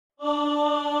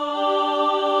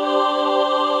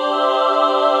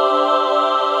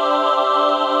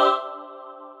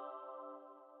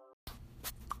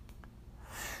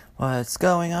What's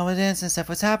going on with dancing stuff?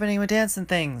 What's happening with dancing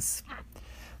things?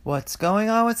 What's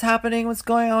going on? What's happening? What's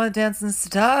going on with dancing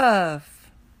stuff?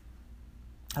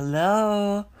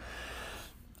 Hello.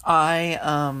 I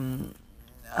don't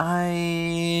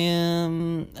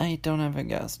have a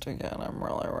guest again. I'm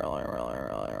really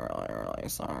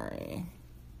sorry.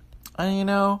 And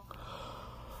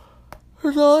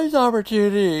there's all these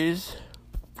opportunities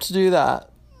to do that.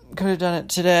 Could have done it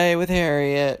today with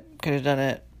Harriet. Could have done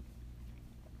it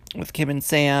with Kim and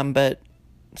Sam, but it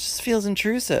just feels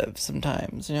intrusive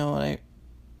sometimes. I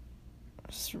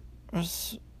just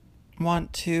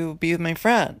want to be with my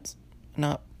friends,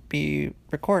 not be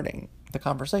recording the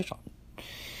conversation.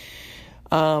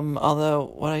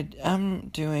 Although what I am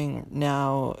doing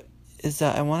now is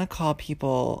that I want to call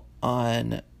people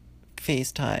on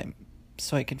FaceTime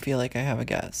so I can feel like I have a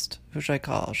guest. Who should I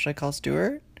call? Should I call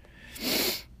Stuart?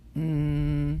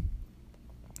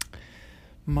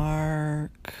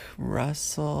 Mark,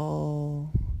 Russell,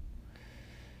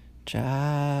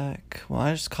 Jack. Well,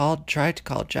 I just tried to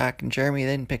call Jack and Jeremy.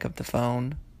 They didn't pick up the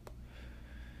phone.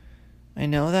 I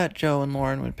know that Joe and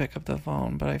Lauren would pick up the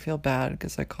phone, but I feel bad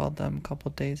because I called them a couple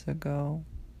days ago.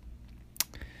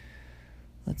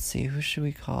 Let's see, who should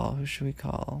we call?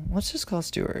 Let's just call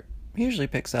Stuart. He usually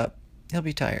picks up. He'll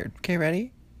be tired. Okay,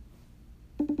 ready?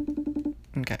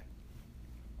 Okay.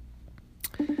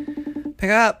 Pick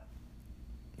up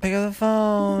the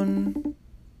phone.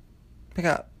 Pick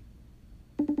up.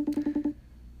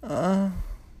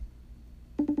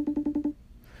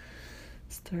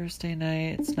 It's Thursday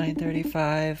night. It's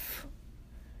 9:35.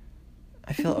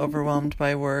 I feel overwhelmed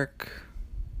by work.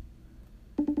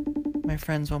 My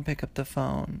friends won't pick up the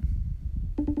phone.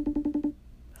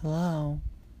 Hello.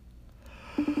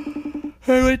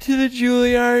 I went to the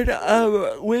Juilliard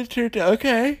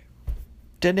okay.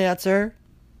 Didn't answer.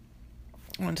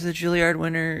 Went to the Juilliard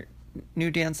Winter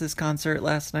New Dances concert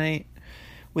last night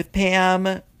with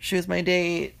Pam. She was my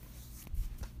date.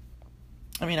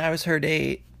 I was her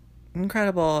date.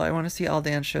 Incredible. I want to see all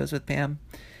dance shows with Pam.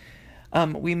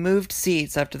 We moved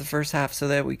seats after the first half so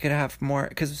that we could have more,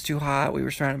 because it was too hot. We were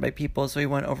surrounded by people, so we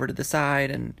went over to the side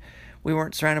and we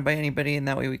weren't surrounded by anybody, and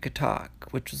that way we could talk,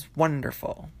 which was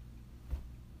wonderful.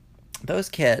 Those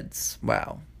kids,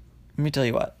 wow. Let me tell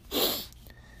you what.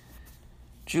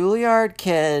 Juilliard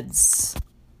kids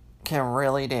can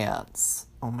really dance.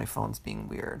 Oh, my phone's being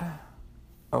weird.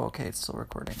 Oh, okay, it's still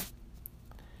recording.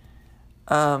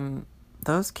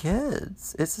 Those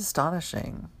kids, it's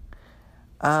astonishing.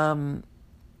 They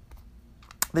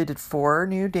did 4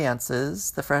 new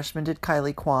dances. The freshmen did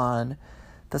Kylie Kwan.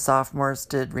 The sophomores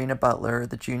did Rena Butler.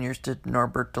 The juniors did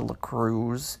Norbert de la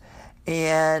Cruz.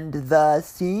 And the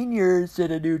seniors did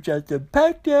a new Justin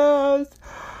Peck dance.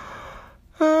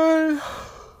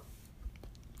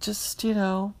 Just,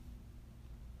 there's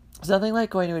nothing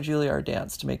like going to a Juilliard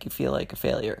dance to make you feel like a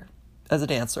failure as a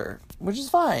dancer, which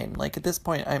is fine. Like, at this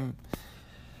point, I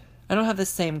don't have the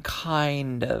same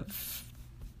kind of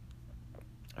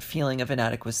feeling of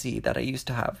inadequacy that I used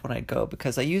to have when I'd go,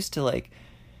 because I used to,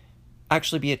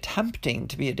 actually be attempting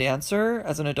to be a dancer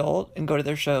as an adult and go to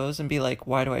their shows and be like,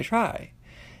 why do I try?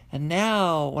 And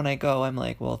now when I go, I'm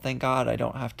like, well, thank God I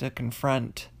don't have to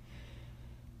confront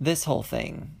this whole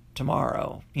thing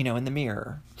tomorrow, in the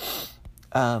mirror.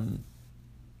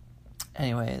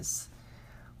 Anyways,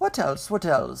 what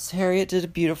else? Harriet did a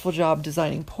beautiful job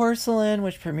designing Porcelain,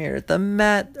 which premiered at the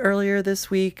Met earlier this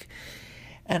week,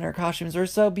 and her costumes were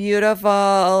so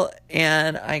beautiful.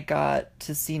 And I got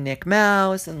to see Nick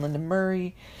Mouse and Linda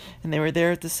Murray, and they were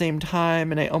there at the same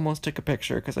time, and I almost took a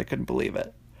picture because I couldn't believe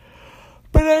it.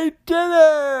 But I did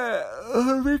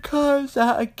it because,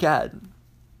 again,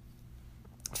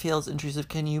 feels intrusive.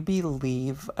 Can you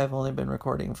believe I've only been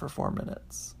recording for 4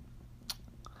 minutes?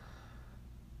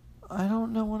 I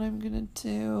don't know what I'm gonna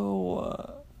do.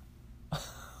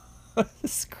 This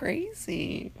is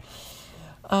crazy.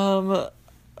 Oh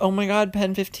my God,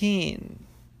 Pen 15.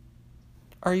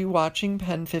 Are you watching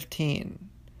Pen 15?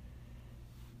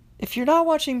 If you're not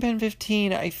watching Pen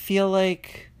 15, I feel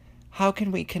like, how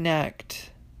can we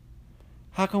connect?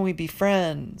 How can we be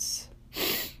friends?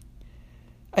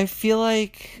 I feel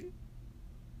like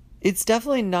it's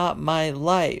definitely not my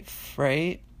life,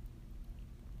 right?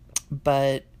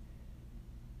 But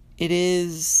it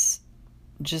is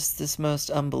just this most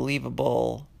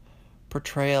unbelievable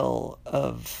portrayal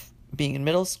of being in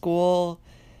middle school,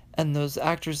 and those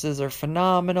actresses are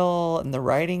phenomenal, and the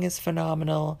writing is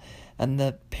phenomenal, and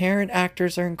the parent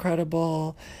actors are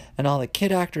incredible, and all the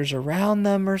kid actors around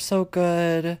them are so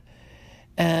good.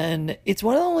 And it's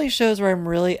one of the only shows where I'm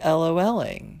really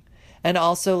LOLing and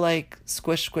also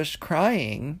squish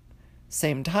crying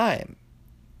same time.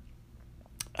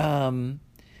 Please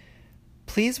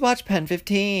watch Pen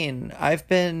 15. I've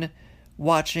been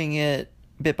watching it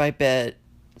bit by bit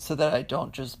so that I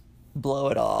don't just blow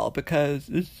it all, because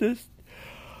it's just,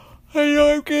 I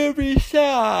know I'm gonna be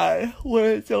sad when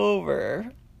it's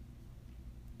over.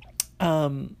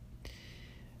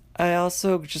 I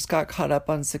also just got caught up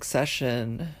on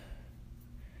Succession,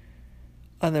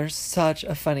 and there's such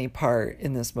a funny part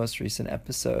in this most recent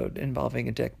episode involving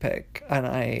a dick pic, and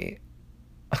I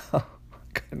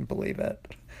couldn't believe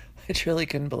it. I truly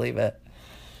couldn't believe it.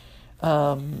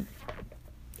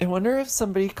 I wonder if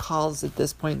somebody calls at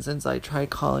this point, since I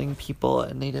tried calling people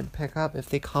and they didn't pick up. If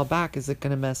they call back, is it going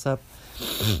to mess up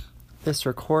this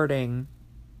recording?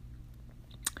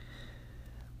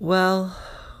 Well,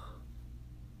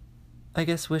 I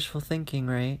guess wishful thinking,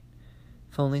 right?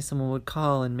 If only someone would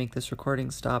call and make this recording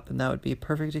stop, and that would be a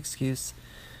perfect excuse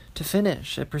to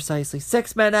finish at precisely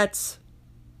 6 minutes.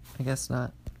 I guess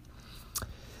not.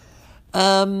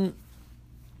 Have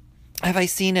I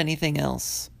seen anything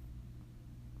else?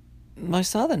 I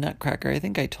saw The Nutcracker. I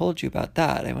think I told you about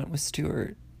that. I went with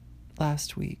Stuart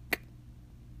last week.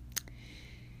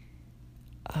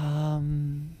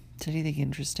 Did anything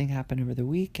interesting happen over the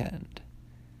weekend?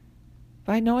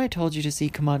 I know I told you to see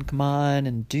Come On, Come On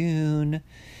and Dune.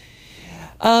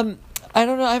 I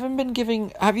don't know. I haven't been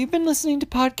giving... Have you been listening to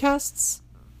podcasts?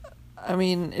 I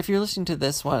mean, if you're listening to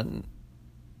this one,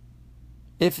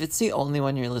 if it's the only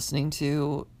one you're listening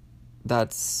to,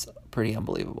 that's pretty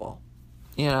unbelievable.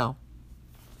 You know?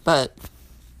 But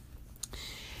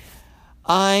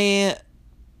I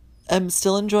am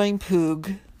still enjoying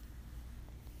Poog.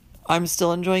 I'm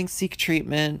still enjoying Seek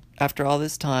Treatment after all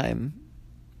this time.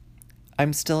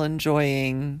 I'm still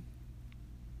enjoying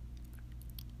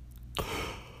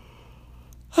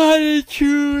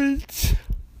Attitudes.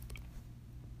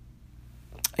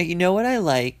 You know what I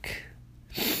like?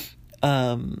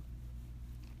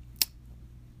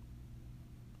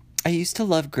 I used to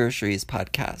love Groceries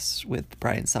podcasts with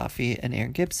Brian Safi and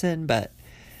Aaron Gibson, but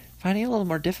finding it a little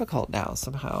more difficult now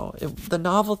somehow. The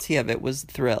novelty of it was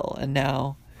the thrill, and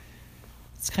now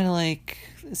it's kind of like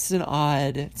it's an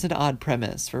odd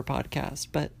premise for a podcast,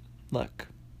 but look,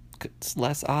 it's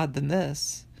less odd than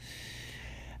this.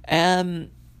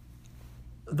 And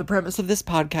the premise of this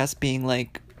podcast being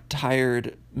like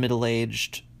tired,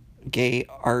 middle-aged, gay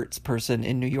arts person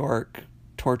in New York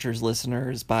tortures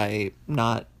listeners by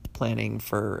not planning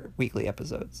for weekly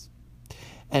episodes,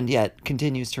 and yet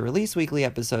continues to release weekly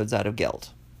episodes out of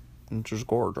guilt, which is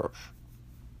gorgeous.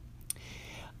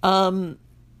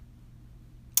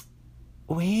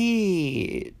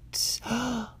 Wait.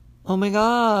 Oh my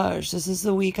gosh, this is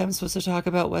the week I'm supposed to talk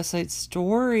about West Side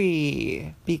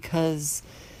Story, because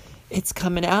it's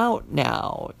coming out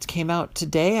now. It came out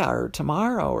today or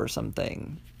tomorrow or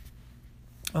something.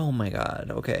 Oh my god,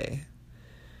 okay.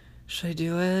 Should I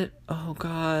do it? Oh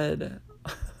god.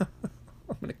 I'm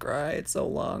gonna cry, it's so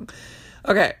long.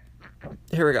 Okay,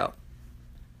 here we go.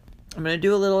 I'm gonna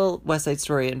do a little West Side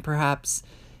Story, and perhaps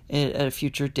at a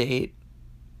future date,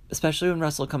 especially when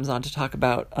Russell comes on to talk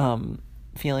about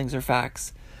feelings or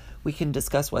facts, we can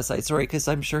discuss West Side Story, because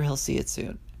I'm sure he'll see it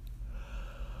soon.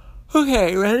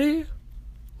 Okay, ready?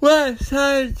 West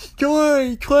Side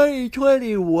Story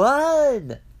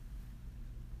 2021!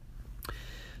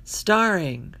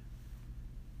 Starring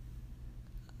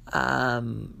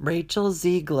Rachel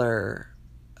Ziegler,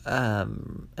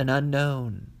 an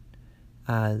unknown,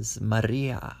 as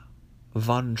Maria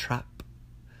Von Trapp.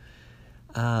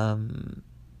 I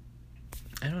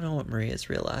don't know what Maria's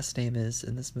real last name is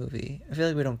in this movie. I feel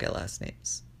like we don't get last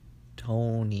names.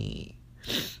 Tony,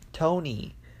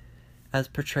 as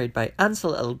portrayed by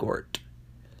Ansel Elgort.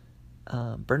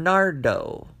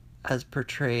 Bernardo, as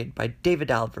portrayed by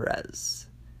David Alvarez.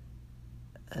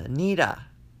 Anita,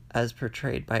 as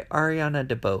portrayed by Ariana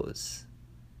DeBose.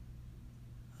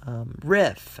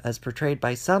 Riff, as portrayed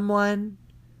by someone.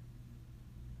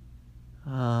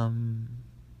 Who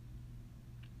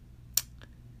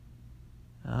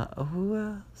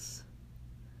else?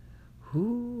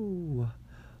 Who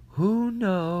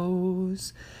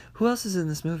knows? Who else is in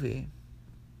this movie?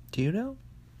 Do you know?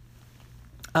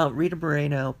 Rita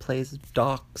Moreno plays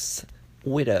Doc's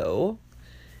widow,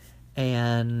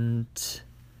 and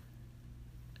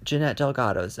Jeanette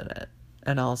Delgado's in it,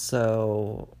 and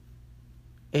also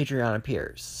Adriana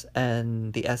Pierce,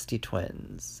 and the Esty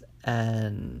twins,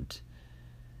 and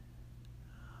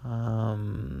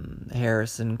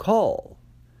Harrison Cole,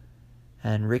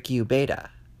 and Ricky Ubeda,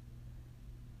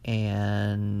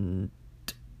 and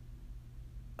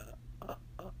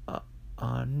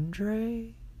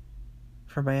Andre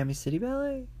from Miami City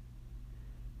Ballet,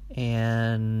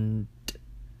 and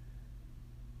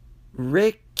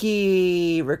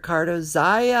Ricardo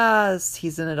Zayas.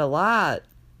 He's in it a lot.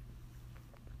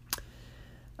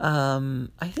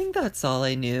 I think that's all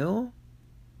I knew.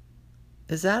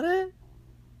 Is that it?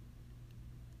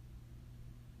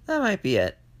 That might be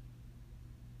it.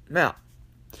 Yeah.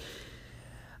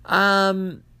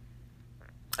 I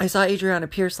saw Adriana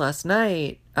Pierce last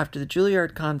night after the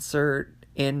Juilliard concert,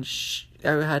 and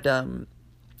I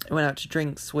went out to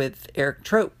drinks with Eric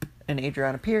Trope and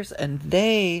Adriana Pierce, and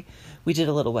we did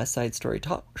a little West Side Story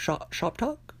shop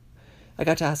talk. I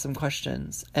got to ask some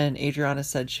questions, and Adriana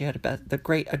said she had a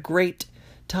great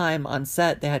time on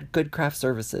set. They had good craft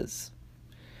services.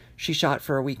 She shot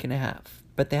for a week and a half,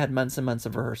 but they had months and months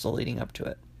of rehearsal leading up to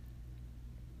it.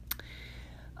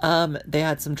 They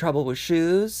had some trouble with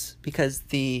shoes because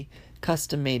the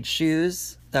custom-made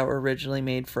shoes that were originally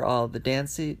made for all the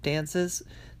dances,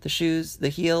 the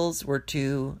heels were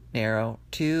too narrow,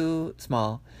 too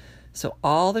small. So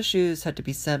all the shoes had to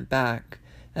be sent back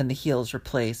and the heels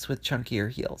replaced with chunkier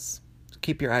heels. So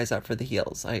keep your eyes out for the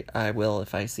heels. I will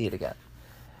if I see it again.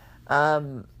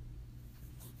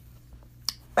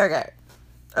 Okay.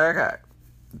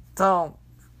 Don't.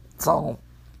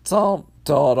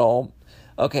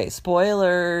 Okay,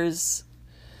 spoilers.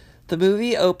 The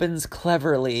movie opens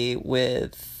cleverly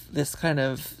with this kind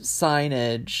of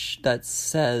signage that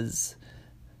says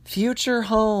Future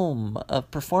Home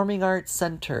of Performing Arts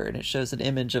Center, and it shows an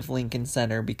image of Lincoln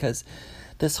Center because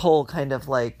this whole kind of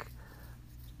like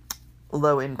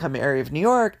low-income area of New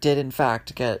York did in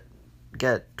fact get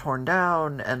torn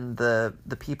down, and the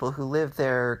people who lived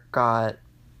there got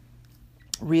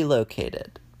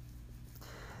relocated,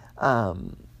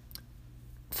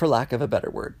 for lack of a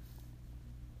better word.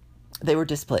 They were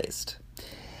displaced.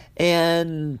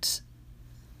 And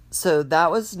so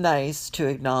that was nice to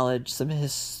acknowledge some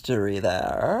history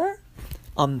there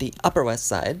on the Upper West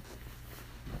Side.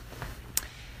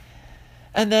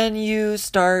 And then you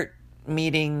start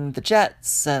meeting the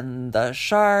Jets and the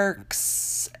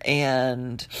Sharks,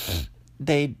 and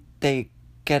they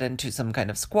get into some kind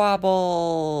of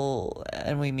squabble,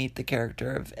 and we meet the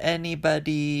character of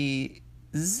Anybody's.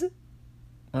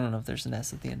 I don't know if there's an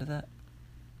S at the end of that.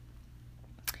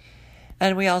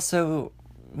 And we also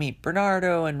meet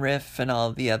Bernardo and Riff and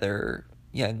all the other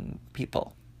young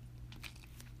people.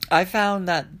 I found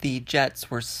that the Jets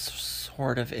were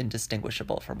sort of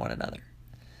indistinguishable from one another.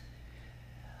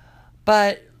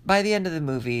 But by the end of the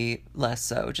movie, less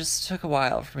so. It just took a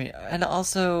while for me. And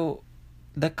also,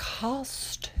 the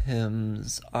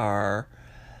costumes are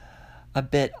a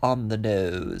bit on the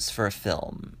nose for a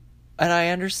film. And I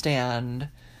understand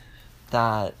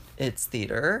that it's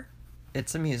theater.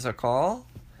 It's a musical.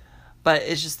 But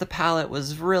it's just the palette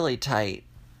was really tight,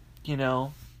 you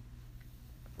know?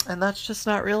 And that's just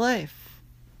not real life.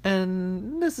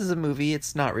 And this is a movie.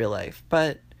 It's not real life.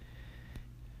 But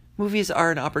movies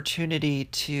are an opportunity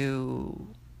to,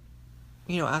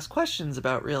 ask questions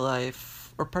about real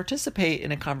life or participate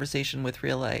in a conversation with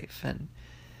real life. And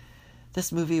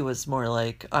this movie was more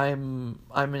like I'm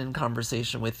in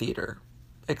conversation with theater,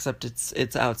 except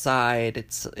it's outside.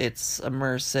 It's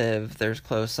immersive. There's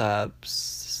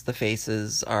close-ups. The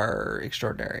faces are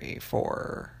extraordinary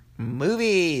for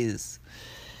movies.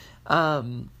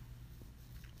 But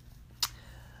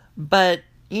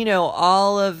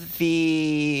all of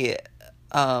the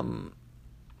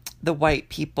white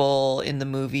people in the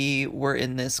movie were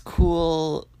in this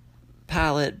cool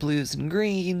palette, blues and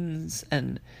greens,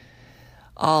 and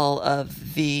all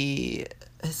of the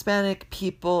Hispanic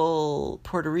people,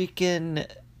 Puerto Rican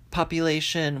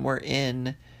population were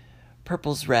in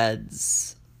purples,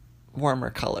 reds,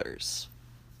 warmer colors,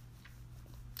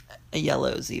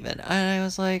 yellows even. And I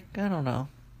was like, I don't know.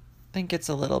 I think it's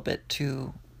a little bit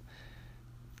too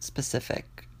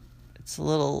specific. It's a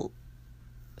little,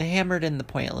 they hammered in the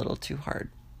point a little too hard.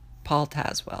 Paul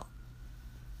Tazwell.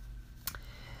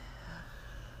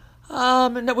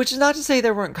 No, which is not to say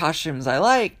there weren't costumes I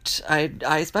liked. I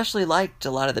especially liked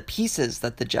a lot of the pieces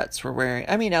that the Jets were wearing.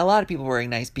 I mean, a lot of people were wearing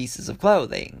nice pieces of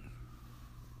clothing.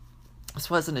 This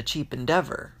wasn't a cheap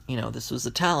endeavor. This was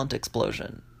a talent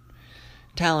explosion.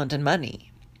 Talent and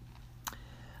money.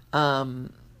 The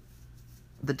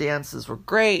dances were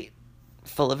great,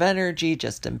 full of energy,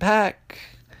 just in peck.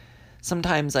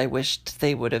 Sometimes I wished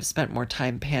they would have spent more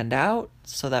time panned out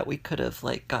so that we could have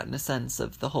gotten a sense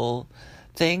of the whole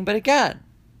thing. But again,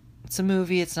 it's a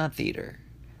movie, it's not theater,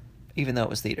 even though it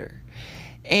was theater.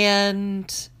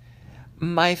 And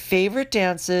my favorite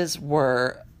dances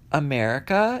were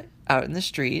America out in the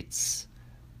streets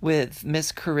with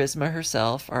Miss Charisma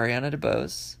herself, Ariana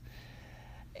DeBose,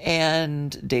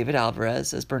 and David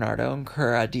Alvarez as Bernardo and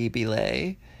Cura D.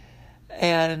 Belay,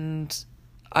 And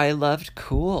I loved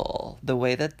Cool. The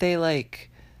way that they, like,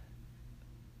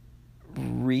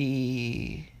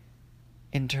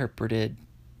 reinterpreted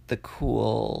the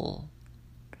Cool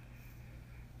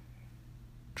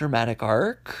dramatic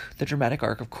arc, the dramatic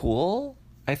arc of Cool,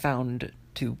 I found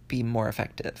to be more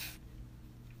effective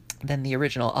than the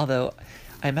original. Although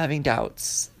I'm having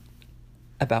doubts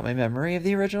about my memory of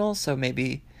the original, so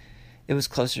maybe it was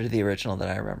closer to the original than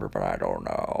I remember, but I don't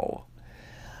know.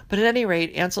 But at any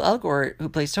rate, Ansel Elgort, who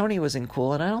plays Tony, was in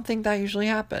Cool, and I don't think that usually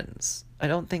happens. I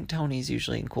don't think Tony's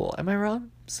usually in Cool. Am I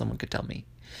wrong? Someone could tell me.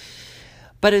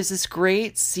 But it's this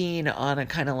great scene on a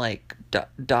kind of like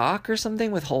dock or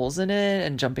something with holes in it,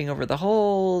 and jumping over the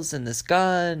holes, and this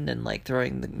gun, and like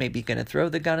maybe gonna throw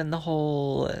the gun in the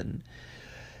hole, and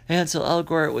Ansel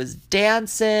Elgort was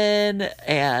dancing,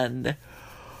 and,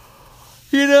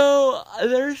 you know,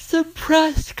 there's some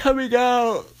press coming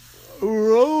out,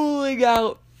 rolling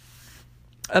out,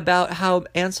 about how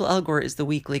Ansel Elgort is the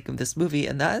weak link of this movie,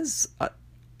 and that is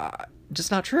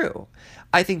just not true.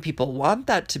 I think people want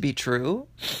that to be true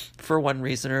for one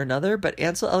reason or another, but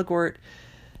Ansel Elgort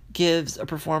gives a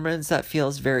performance that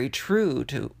feels very true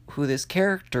to who this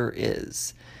character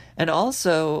is. And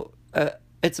also,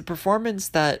 it's a performance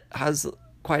that has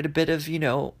quite a bit of, you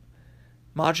know,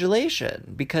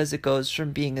 modulation, because it goes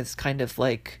from being this kind of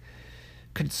like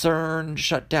concerned,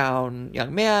 shut down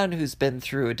young man who's been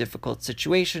through a difficult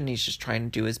situation, he's just trying to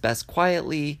do his best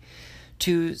quietly,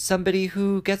 to somebody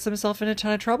who gets himself in a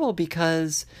ton of trouble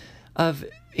because of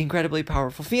incredibly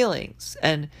powerful feelings.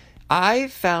 And I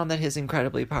found that his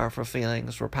incredibly powerful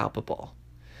feelings were palpable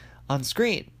on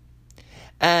screen.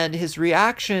 And his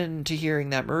reaction to hearing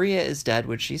that Maria is dead,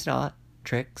 which she's not,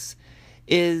 Trix,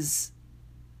 is...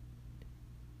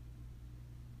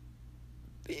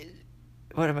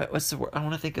 what's the word? I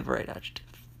want to think of the right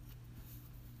adjective.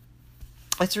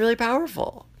 It's really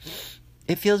powerful.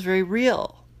 It feels very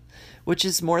real, which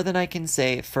is more than I can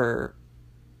say for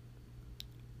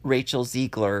Rachel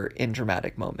Zegler in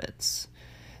dramatic moments.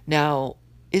 Now,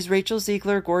 is Rachel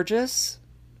Zegler gorgeous?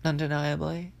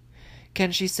 Undeniably.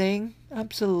 Can she sing?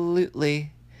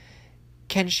 Absolutely.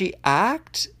 Can she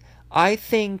act? I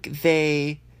think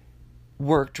they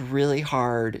worked really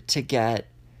hard to get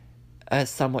a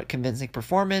somewhat convincing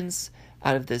performance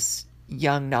out of this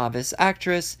young novice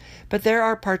actress, but there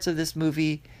are parts of this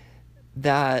movie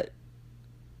that,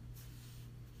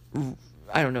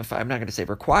 I don't know if I'm not going to say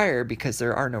require, because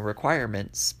there are no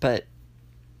requirements, but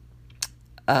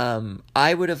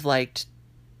I would have liked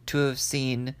to have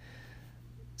seen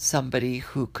somebody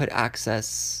who could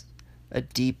access a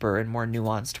deeper and more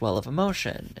nuanced well of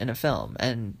emotion in a film,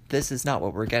 and this is not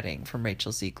what we're getting from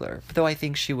Rachel Zegler, though I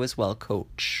think she was well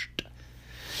coached.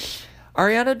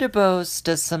 Ariana DeBose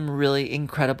does some really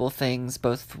incredible things,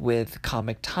 both with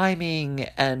comic timing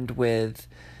and with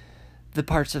the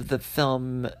parts of the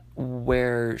film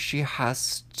where she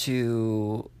has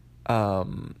to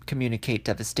communicate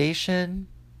devastation,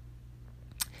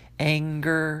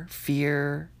 anger,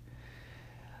 fear.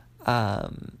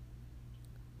 And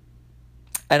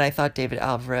I thought David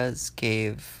Alvarez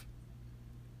gave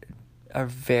a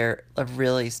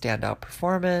really standout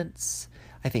performance.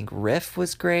 I think Riff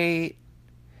was great.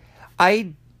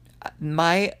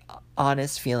 My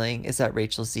honest feeling is that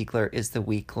Rachel Zegler is the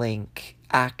weak link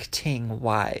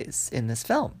acting-wise in this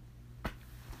film.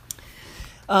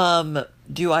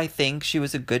 Do I think she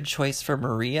was a good choice for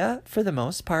Maria for the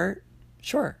most part?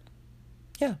 Sure.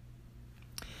 Yeah.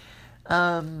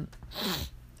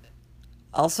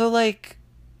 Also, like,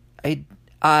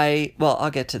 well,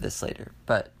 I'll get to this later,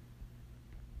 but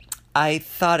I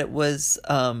thought it was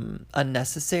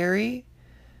unnecessary,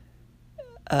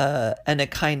 and a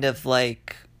kind of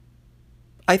like,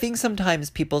 I think sometimes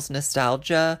people's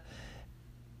nostalgia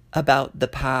about the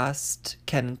past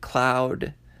can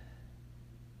cloud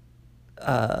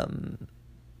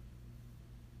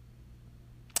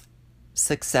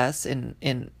success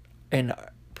in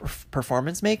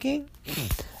performance making.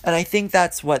 And I think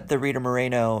that's what the Rita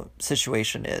Moreno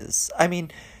situation is. I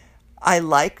mean, I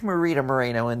like Rita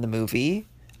Moreno in the movie.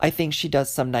 I think she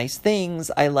does some nice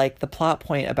things. I like the plot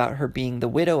point about her being the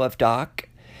widow of Doc,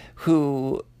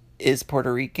 who is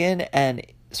Puerto Rican, and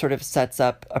sort of sets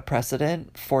up a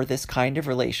precedent for this kind of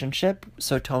relationship.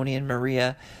 So Tony and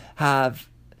Maria have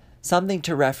something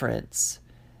to reference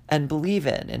and believe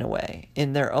in a way,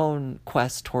 in their own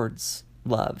quest towards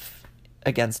love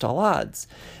against all odds.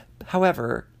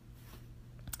 However,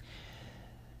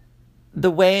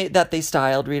 the way that they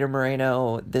styled Rita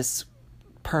Moreno, this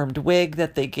permed wig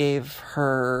that they gave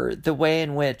her, the way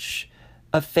in which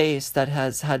a face that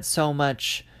has had so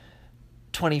much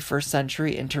 21st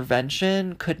century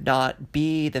intervention could not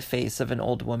be the face of an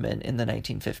old woman in the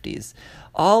 1950s.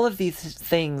 All of these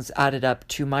things added up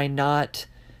to my not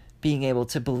being able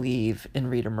to believe in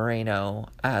Rita Moreno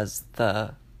as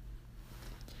the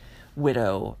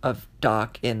widow of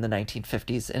Doc in the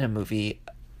 1950s in a movie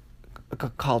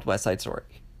called West Side Story.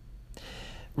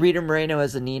 Rita Moreno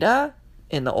as Anita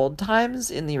in the old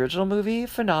times, in the original movie,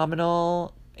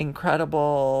 phenomenal,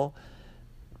 incredible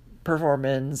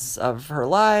performance of her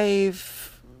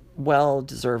life,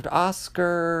 well-deserved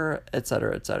Oscar,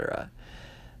 etc., etc.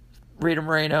 Rita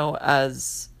Moreno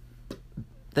as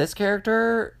this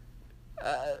character,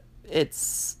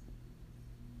 it's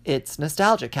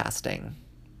nostalgia casting,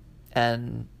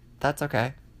 and that's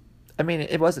okay. I mean,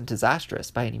 it wasn't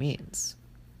disastrous by any means.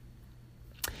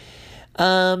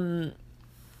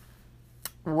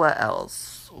 What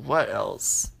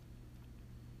else?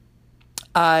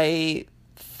 I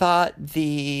thought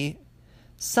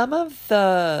some of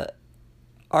the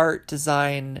art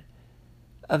design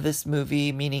of this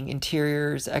movie, meaning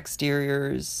interiors,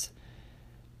 exteriors,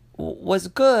 was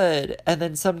good. And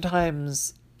then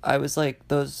sometimes I was like,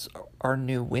 those are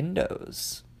new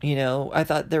windows. You know, I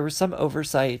thought there were some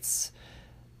oversights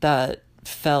that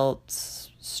felt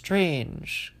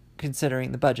strange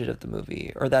considering the budget of the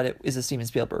movie, or that it is a Steven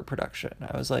Spielberg production.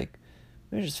 I was like,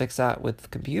 maybe just fix that with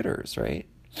computers, right?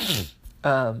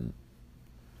 But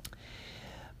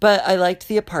I liked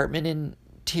the apartment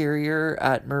interior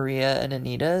at Maria and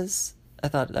Anita's. I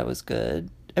thought that was good.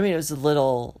 I mean, it was a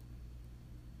little...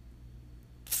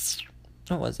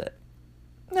 What was it?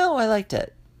 No, I liked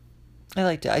it.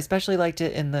 I especially liked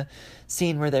it in the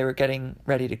scene where they were getting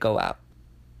ready to go out.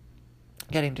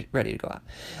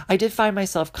 I did find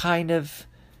myself kind of,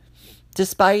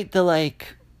 despite the,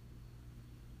 like,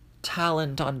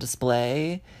 talent on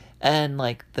display and,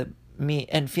 like,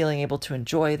 and feeling able to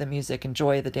enjoy the music,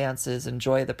 enjoy the dances,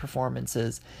 enjoy the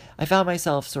performances, I found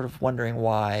myself sort of wondering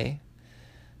why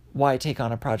take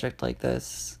on a project like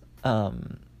this,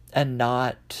 and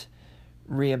not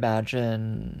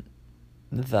reimagine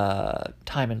the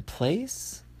time and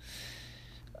place.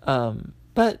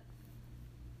 But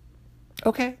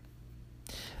okay.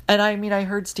 And I mean, I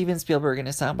heard Steven Spielberg in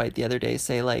a soundbite the other day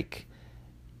say, like,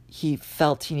 he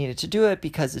felt he needed to do it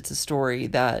because it's a story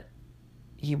that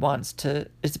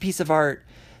it's a piece of art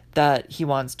that he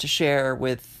wants to share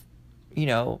with, you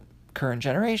know, current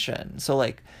generation. So,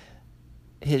 like,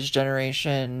 his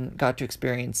generation got to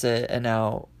experience it, and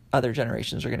now other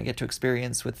generations are going to get to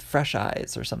experience with fresh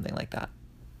eyes or something like that.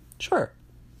 Sure.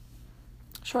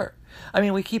 I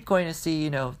mean, we keep going to see, you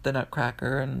know, the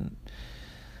Nutcracker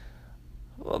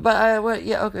but I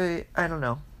don't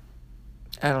know.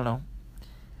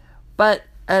 But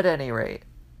at any rate,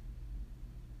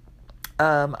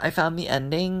 I found the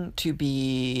ending to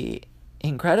be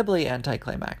incredibly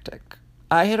anticlimactic.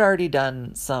 I had already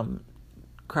done some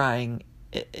crying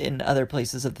in other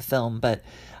places of the film, but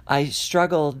I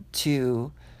struggled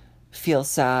to feel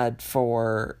sad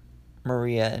for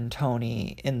Maria and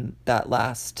Tony in that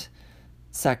last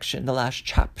section, the last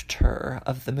chapter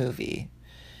of the movie.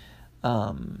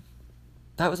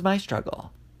 That was my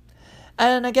struggle.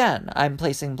 And again, I'm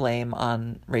placing blame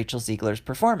on Rachel Ziegler's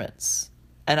performance.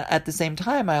 And at the same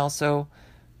time, I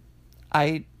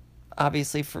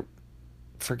obviously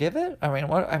forgive it.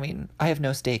 I have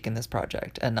no stake in this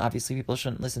project, and obviously people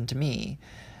shouldn't listen to me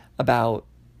about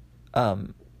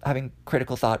having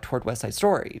critical thought toward West Side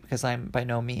Story, because I'm by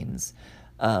no means...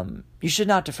 you should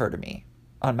not defer to me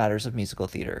on matters of musical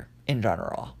theater in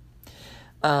general.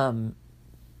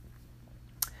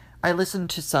 I listened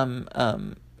to some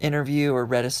interview or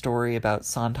read a story about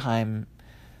Sondheim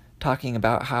talking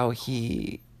about how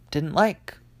he didn't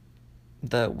like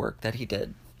the work that he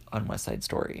did on West Side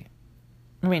Story.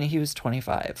 I mean, he was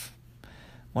 25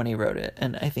 when he wrote it,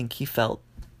 and I think he felt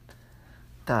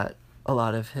that a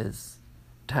lot of his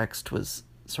text was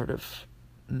sort of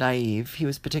naive. He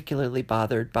was particularly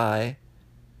bothered by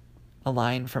a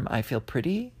line from I Feel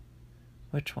Pretty.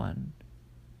 Which one?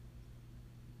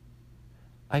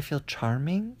 I feel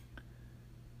charming?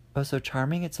 Oh, so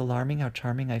charming, it's alarming how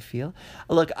charming I feel.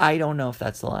 Look, I don't know if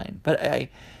that's the line, but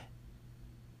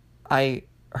I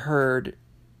heard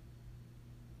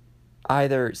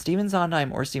either Stephen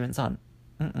Sondheim or Stephen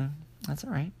that's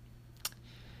all right.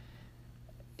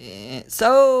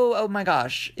 So, oh my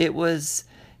gosh, it was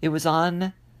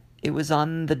on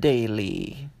the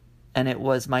Daily, and it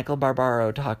was Michael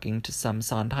Barbaro talking to some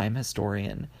Sondheim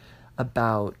historian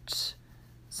about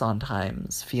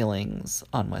Sondheim's feelings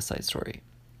on West Side Story.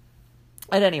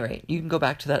 At any rate, you can go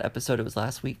back to that episode. It was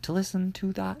last week to listen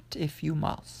to that if you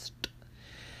must.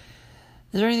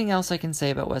 Is there anything else I can say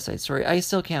about West Side Story? I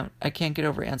can't get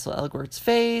over Ansel Elgort's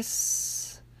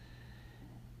face.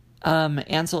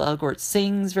 Ansel Elgort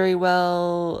sings very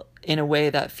well in a way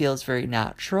that feels very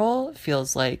natural. It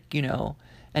feels like,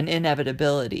 an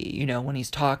inevitability, when he's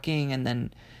talking and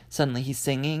then suddenly he's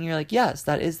singing. You're like, yes,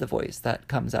 that is the voice that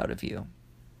comes out of you.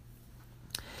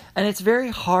 And it's very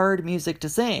hard music to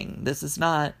sing. This is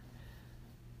not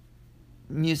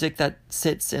music that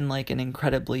sits in like an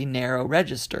incredibly narrow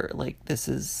register. Like, this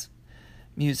is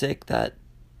music that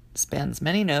spans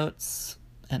many notes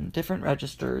and different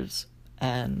registers,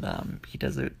 and he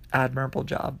does an admirable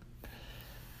job.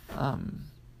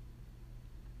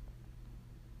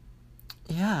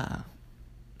 Yeah,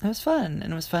 it was fun,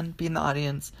 and it was fun being in the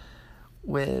audience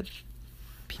with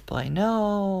people I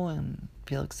know and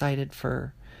feel excited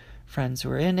for friends who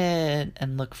are in it,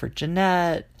 and look for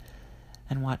Jeanette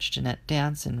and watch Jeanette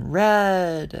dance in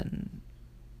red, and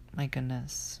my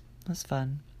goodness, it was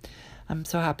fun. I'm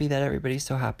so happy that everybody's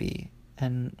so happy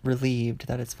and relieved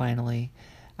that it's finally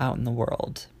out in the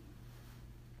world.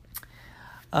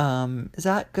 Is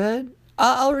that good?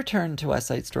 I'll return to West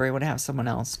Side Story when I have someone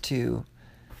else to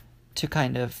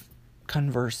kind of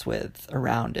converse with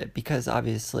around it, because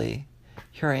obviously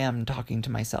here I am talking to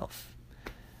myself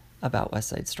about West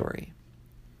Side Story.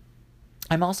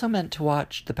 I'm also meant to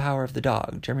watch The Power of the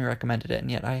Dog. Jeremy recommended it,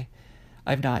 and yet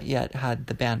I've not yet had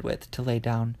the bandwidth to lay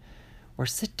down or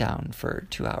sit down for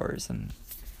 2 hours and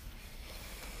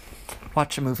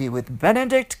watch a movie with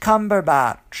Benedict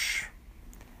Cumberbatch.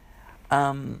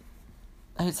 I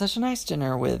had such a nice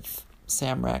dinner with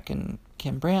Sam Reck and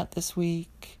Kim Brandt this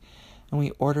week, and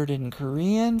we ordered in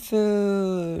Korean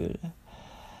food.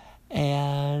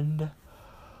 And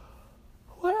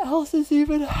what else is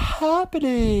even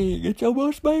happening? It's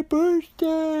almost my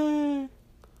birthday. A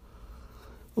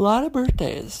lot of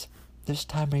birthdays this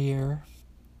time of year.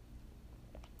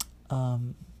 I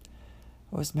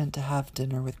was meant to have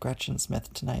dinner with Gretchen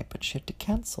Smith tonight, but she had to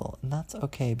cancel, and that's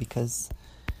okay, because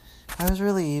I was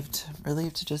relieved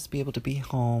to just be able to be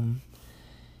home,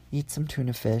 eat some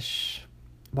tuna fish,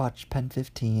 watch Pen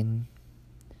 15,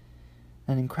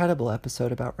 an incredible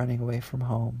episode about running away from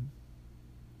home.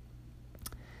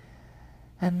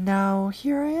 And now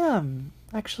here I am.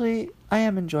 Actually, I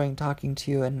am enjoying talking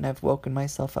to you, and I've woken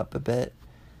myself up a bit.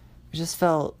 I just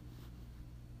felt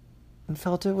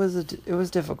it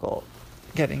was difficult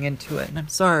getting into it, and I'm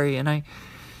sorry. And I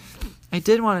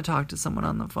did want to talk to someone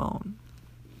on the phone.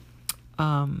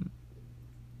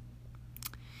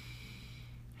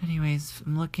 Anyways,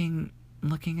 I'm looking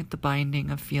at the binding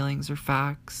of Feelings or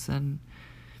Facts, and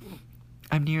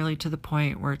I'm nearly to the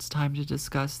point where it's time to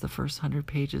discuss the first 100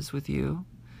 pages with you.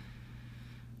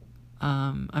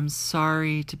 I'm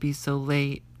sorry to be so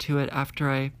late to it after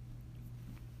I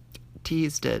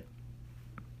teased it.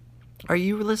 Are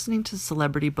you listening to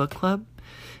Celebrity Book Club?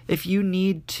 If you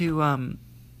need to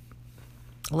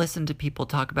listen to people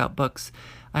talk about books,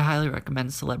 I highly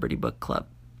recommend Celebrity Book Club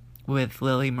with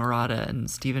Lily Murata and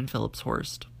Stephen Phillips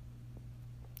Horst.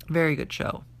 Very good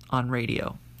show on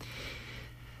radio.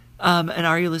 And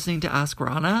are you listening to Ask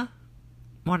Rana?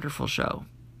 Wonderful show.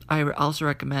 I also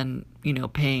recommend,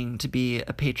 paying to be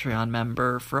a Patreon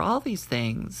member for all these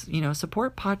things.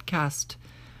 Support podcast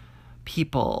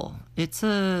people. It's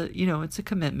a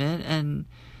commitment, and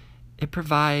it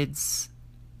provides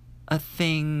a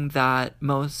thing that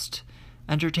most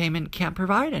entertainment can't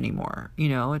provide anymore.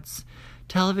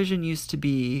 Television used to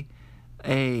be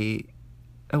a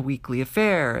weekly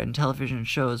affair, and television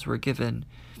shows were given,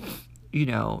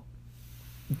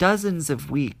 dozens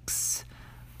of weeks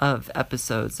of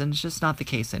episodes, and it's just not the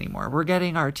case anymore. We're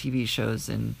getting our TV shows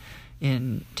in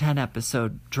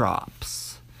 10-episode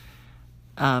drops.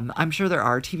 I'm sure there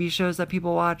are TV shows that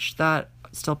people watch that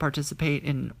still participate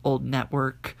in old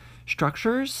network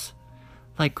structures,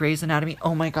 like Grey's Anatomy.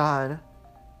 Oh my God.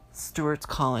 Stuart's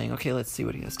calling. Okay, let's see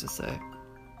what he has to say.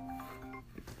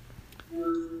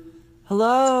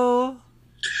 Hello?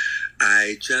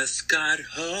 I just got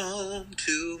home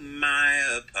to my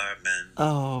apartment.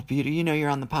 Oh, beauty. You're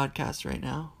on the podcast right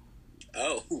now.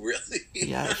 Oh, really?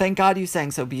 Yeah, thank God you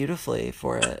sang so beautifully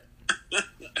for it.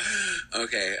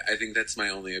 Okay, I think that's my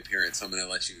only appearance, so I'm going to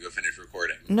let you go finish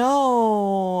recording. No.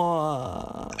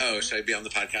 Oh, should I be on the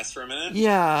podcast for a minute?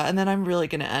 Yeah, and then I'm really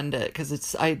going to end it,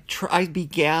 because I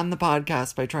began the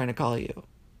podcast by trying to call you.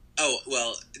 Oh,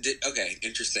 well, okay,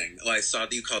 interesting. Well, I saw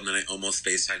that you called, and then I almost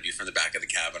FaceTimed you from the back of the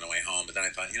cab on the way home, but then I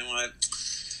thought, you know what?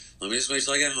 Let me just wait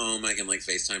till I get home. I can,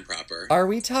 FaceTime proper. Are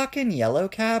we talking yellow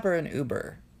cab or an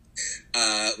Uber?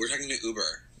 We're talking to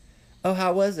Uber. Oh,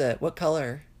 how was it? What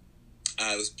color?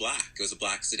 It was black. It was a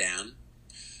black sedan.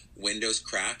 windows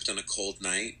cracked on a cold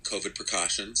night, COVID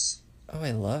precautions. Oh,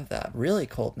 I love that. Really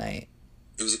cold night.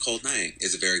 It was a cold night.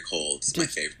 It's very cold. It's my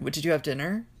favorite. What did you have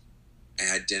dinner? I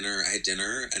had dinner,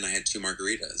 and I had 2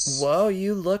 margaritas. Whoa,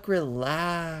 you look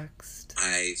relaxed.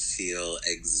 I feel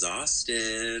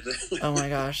exhausted. Oh my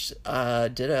gosh,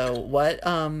 ditto. What,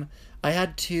 I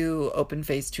had 2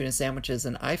 open-faced tuna sandwiches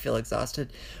and I feel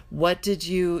exhausted. What did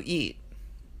you eat?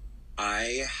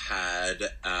 I had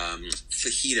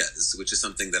fajitas, which is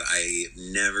something that I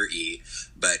never eat,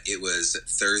 but it was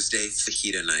Thursday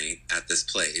fajita night at this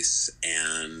place,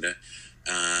 and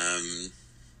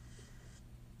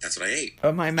that's what I ate.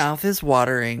 Oh, my mouth is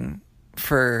watering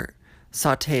for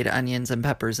sautéed onions and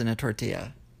peppers in a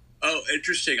tortilla. Oh,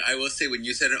 interesting. I will say, when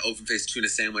you said an open-faced tuna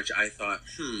sandwich, I thought,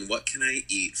 what can I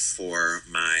eat for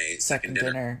my second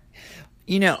dinner?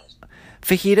 You know,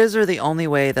 fajitas are the only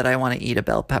way that I want to eat a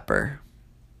bell pepper.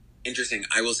 Interesting.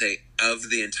 I will say,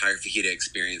 of the entire fajita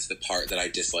experience, the part that I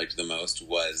disliked the most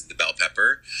was the bell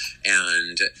pepper.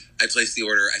 And I placed the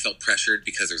order. I felt pressured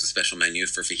because there was a special menu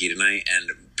for fajita night. And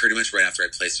pretty much right after I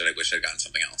placed it, I wish I'd gotten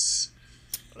something else.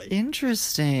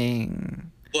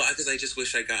 Interesting. Well, because I just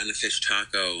wish I'd gotten a fish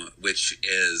taco, which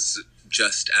is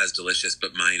just as delicious,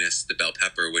 but minus the bell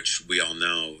pepper, which we all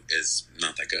know is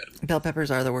not that good. Bell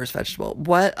peppers are the worst vegetable.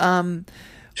 What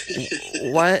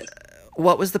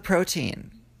was the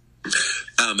protein?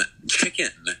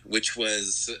 Chicken, which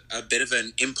was a bit of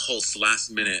an impulse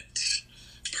last minute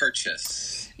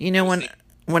purchase. You know, when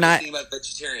I think about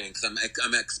vegetarian, because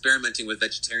I'm experimenting with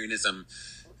vegetarianism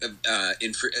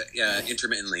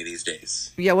intermittently these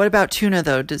days. Yeah, what about tuna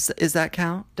though? Does that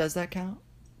count? Does that count?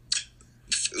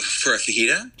 For a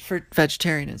fajita? For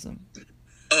vegetarianism.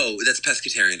 Oh, that's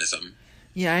pescatarianism.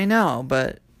 Yeah, I know,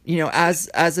 but you know, as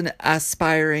an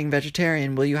aspiring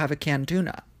vegetarian, will you have a canned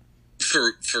tuna?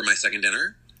 For my second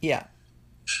dinner? Yeah.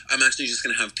 I'm actually just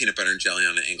going to have peanut butter and jelly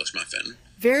on an English muffin.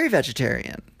 Very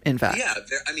vegetarian, in fact. Yeah,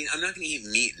 I mean, I'm not going to eat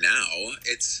meat now.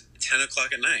 It's 10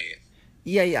 o'clock at night.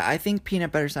 Yeah, I think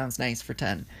peanut butter sounds nice for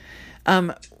 10.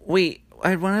 Wait, I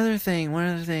had one other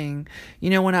thing. You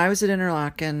know, when I was at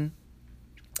Interlaken,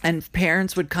 and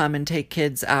parents would come and take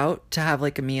kids out to have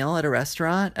like a meal at a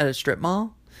restaurant at a strip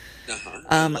mall. Uh-huh.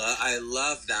 I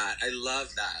love that.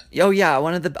 Oh yeah,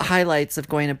 one of the highlights of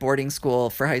going to boarding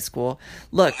school for high school.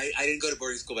 Look, I didn't go to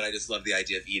boarding school, but I just love the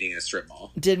idea of eating at a strip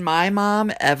mall. Did my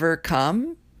mom ever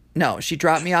come? No, she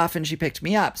dropped me off and she picked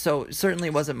me up. So it certainly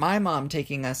wasn't my mom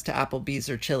taking us to Applebee's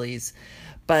or Chili's.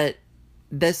 But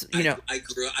this, you know, I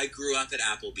grew up at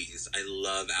Applebee's. I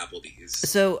love Applebee's.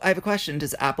 So I have a question.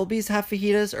 Does Applebee's have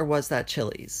fajitas or was that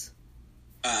Chili's?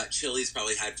 Chili's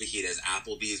probably had fajitas.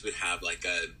 Applebee's would have like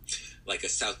a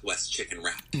Southwest chicken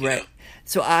wrap. Right. Know?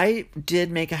 So I did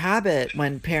make a habit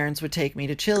when parents would take me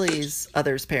to Chili's,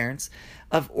 others' parents,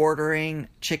 of ordering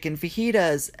chicken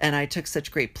fajitas, and I took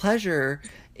such great pleasure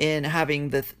in having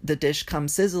the dish come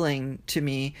sizzling to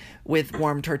me with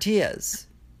warm tortillas.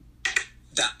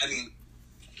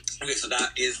 Okay, so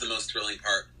that is the most thrilling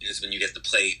part, is when you get the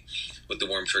plate with the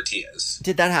warm tortillas.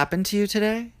 Did that happen to you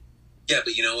today? Yeah,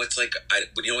 but you know what's you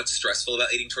know what's stressful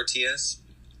about eating tortillas?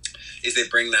 Is they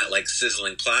bring that like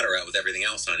sizzling platter out with everything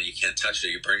else on it. You can't touch it,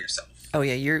 you burn yourself. Oh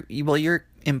yeah, you're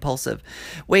impulsive.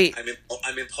 Wait.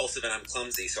 I'm impulsive and I'm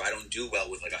clumsy, so I don't do well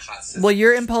with like a hot sizzle. Well,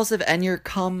 you're impulsive and you're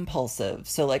compulsive.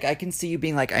 So like I can see you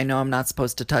being like, I know I'm not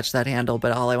supposed to touch that handle,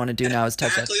 but all I want to do now is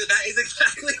touch it. That is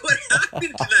exactly what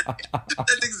happened tonight.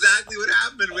 That's exactly what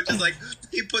happened, which is like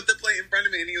he put the plate in front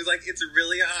of me and he was like, it's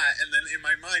really hot, and then in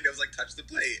my mind I was like, touch the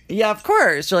plate. Yeah, of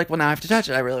course. You're like, well, now I have to touch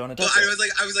it. I really want to touch it.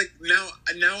 I was like,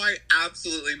 now I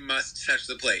absolutely must touch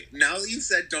the plate. Now that you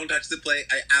said don't touch the plate,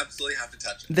 I absolutely have to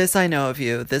touch it. This I know of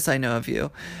you.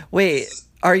 Wait,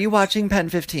 are you watching Pen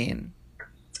 15?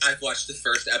 I've watched the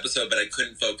first episode, but I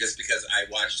couldn't focus because I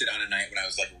watched it on a night when I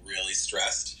was like really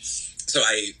stressed. So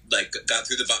I like got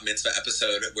through the bat mitzvah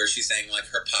episode where she sang like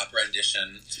her pop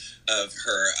rendition of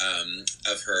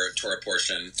her Torah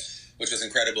portion, which was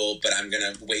incredible. But I'm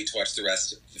gonna wait to watch the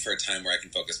rest for a time where I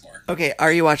can focus more. Okay,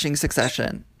 are you watching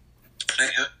Succession?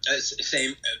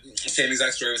 Same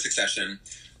exact story with Succession.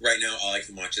 Right now, all I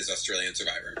can watch is Australian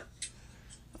Survivor.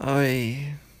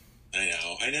 Oy. I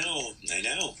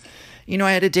know. You know,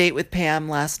 I had a date with Pam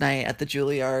last night at the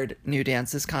Juilliard New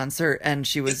Dances concert, and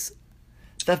she was...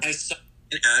 I saw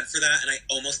an ad for that, and I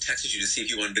almost texted you to see if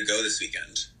you wanted to go this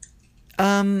weekend.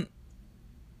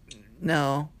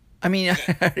 No. I mean,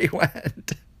 okay. I already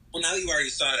went. Well, now that you already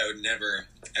saw it, I would never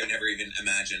even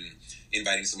imagine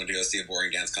inviting someone to go see a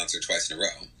boring dance concert twice in a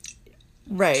row.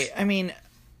 Right. I mean,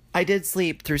 I did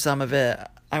sleep through some of it.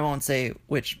 I won't say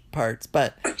which parts,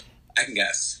 but... I can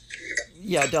guess.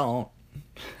 Yeah, don't.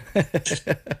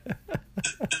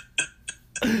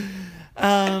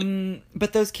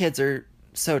 But those kids are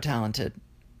so talented.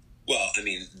 Well, I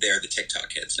mean, they're the TikTok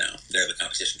kids now. They're the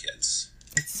competition kids.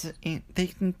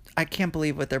 I can't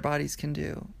believe what their bodies can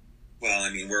do. Well,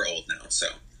 I mean, we're old now, so.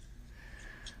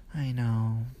 I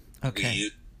know. Okay.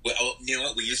 You know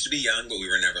what? We used to be young, but we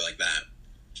were never like that.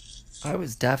 I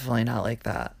was definitely not like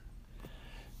that.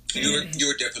 You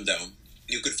were different, though.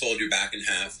 You could fold your back in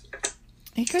half.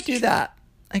 I could do that.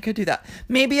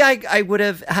 Maybe I would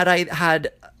have, had I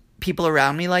had people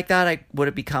around me like that, I would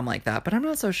have become like that, but I'm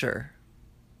not so sure.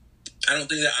 I don't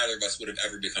think that either of us would have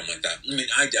ever become like that. I mean,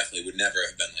 I definitely would never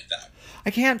have been like that.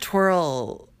 I can't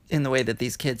twirl in the way that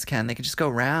these kids can. They can just go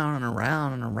round and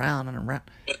around and around and around.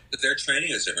 But their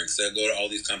training is different, so they go to all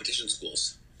these competition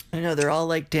schools. I know, they're all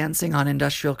like dancing on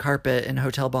industrial carpet in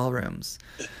hotel ballrooms.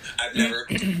 I've never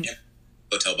been in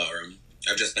a hotel ballroom.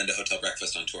 I've just been to hotel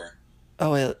breakfast on tour.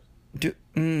 Oh,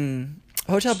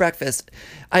 hotel breakfast.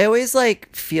 I always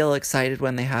like feel excited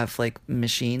when they have like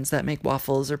machines that make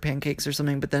waffles or pancakes or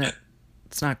something, but then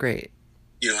it's not great.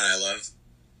 You know what I love?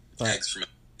 What? Eggs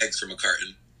from a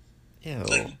carton. Ew.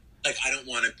 Like I don't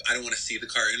want to see the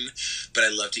carton, but I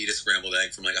love to eat a scrambled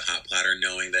egg from like a hot platter,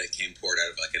 knowing that it came poured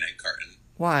out of like an egg carton.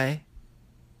 Why?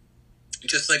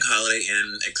 Just like Holiday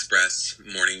Inn Express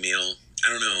morning meal. I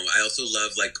don't know. I also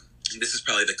love, like, this is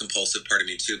probably the compulsive part of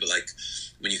me too, but like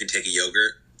when you can take a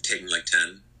yogurt, taking like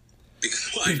 10.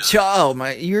 Because why not? Oh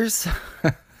my,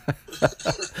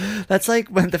 that's like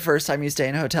when the first time you stay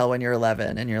in a hotel when you're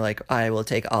 11 and you're like, I will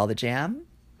take all the jam.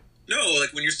 No,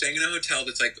 like when you're staying in a hotel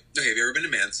that's like, okay, have you ever been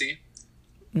to Mansi?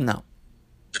 No.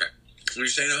 Okay. When you're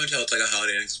staying in a hotel, it's like a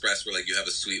Holiday Inn Express where like you have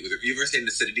a suite with. You ever stayed in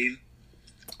the Citadine?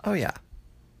 Oh yeah.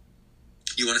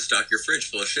 You want to stock your fridge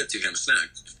full of shit so you can have a snack.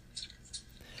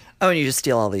 Oh, and you just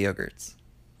steal all the yogurts.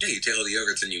 Yeah, you take all the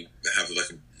yogurts and you have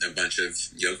like a bunch of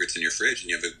yogurts in your fridge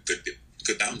and you have a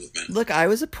good bowel movement. Look, I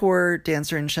was a poor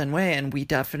dancer in Shenwei, and we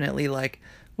definitely like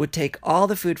would take all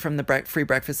the food from the free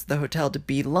breakfast at the hotel to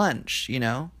be lunch, you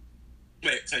know?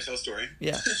 Wait, can I tell a story?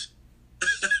 Yeah.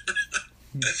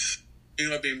 You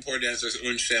know what, being poor dancers,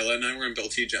 when Shayla and I were in Bill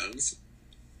T. Jones,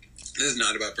 this is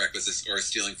not about breakfast or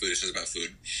stealing food, it's just about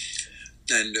food.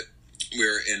 And we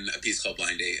were in a piece called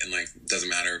Blind Date, and like, doesn't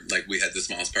matter, like we had the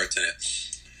smallest parts in it.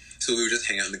 So we would just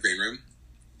hang out in the green room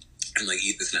and like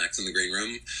eat the snacks in the green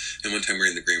room. And one time we were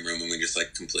in the green room and we just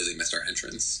like completely missed our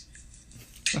entrance.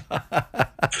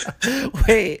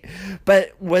 Wait,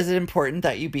 but was it important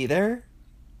that you be there?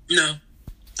 No.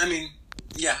 I mean,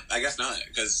 yeah, I guess not,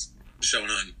 because showing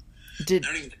on. I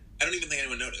don't even think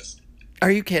anyone noticed.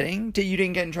 Are you kidding? You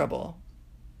didn't get in trouble?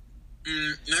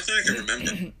 Not that I can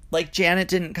remember. Like Janet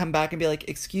didn't come back and be like,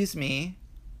 excuse me.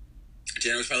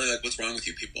 Janet was probably like, what's wrong with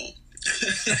you people?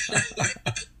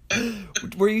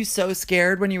 Were you so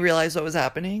scared when you realized what was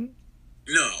happening?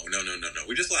 No.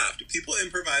 We just laughed. People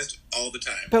improvised all the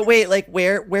time. But wait, like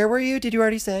where were you? Did you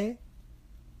already say?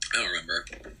 I don't remember.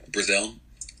 Brazil?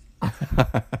 A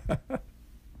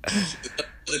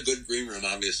good green room,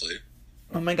 obviously.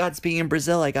 Oh my God, speaking of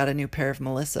Brazil, I got a new pair of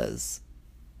Melissa's.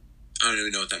 I don't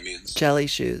even know what that means. Jelly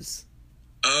shoes.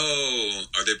 Oh,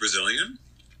 are they Brazilian?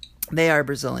 They are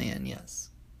Brazilian, yes.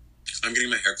 I'm getting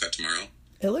my hair cut tomorrow.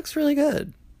 It looks really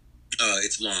good.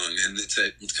 It's long and it's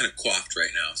kind of coiffed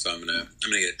right now, so I'm gonna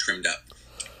get it trimmed up.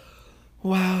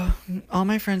 Wow, all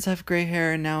my friends have gray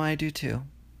hair, and now I do too.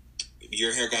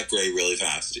 Your hair got gray really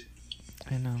fast.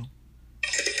 I know.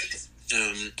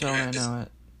 Don't I know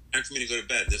it? Time for me to go to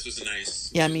bed. This was a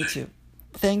nice. Yeah, me too.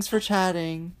 Thanks for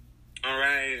chatting. All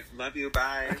right, love you.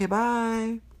 Bye. Okay,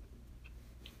 bye.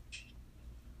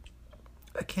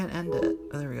 I can't end it.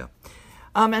 Oh, there we go.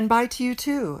 And bye to you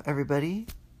too, everybody.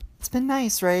 It's been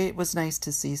nice, right? It was nice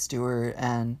to see Stuart,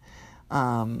 and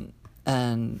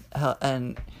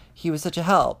he was such a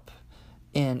help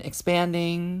in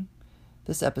expanding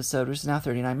this episode, which is now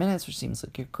 39 minutes, which seems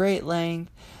like a great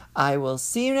length. I will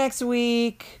see you next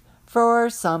week for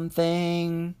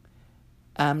something.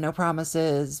 No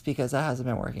promises because that hasn't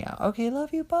been working out. Okay,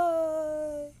 love you.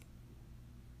 Bye.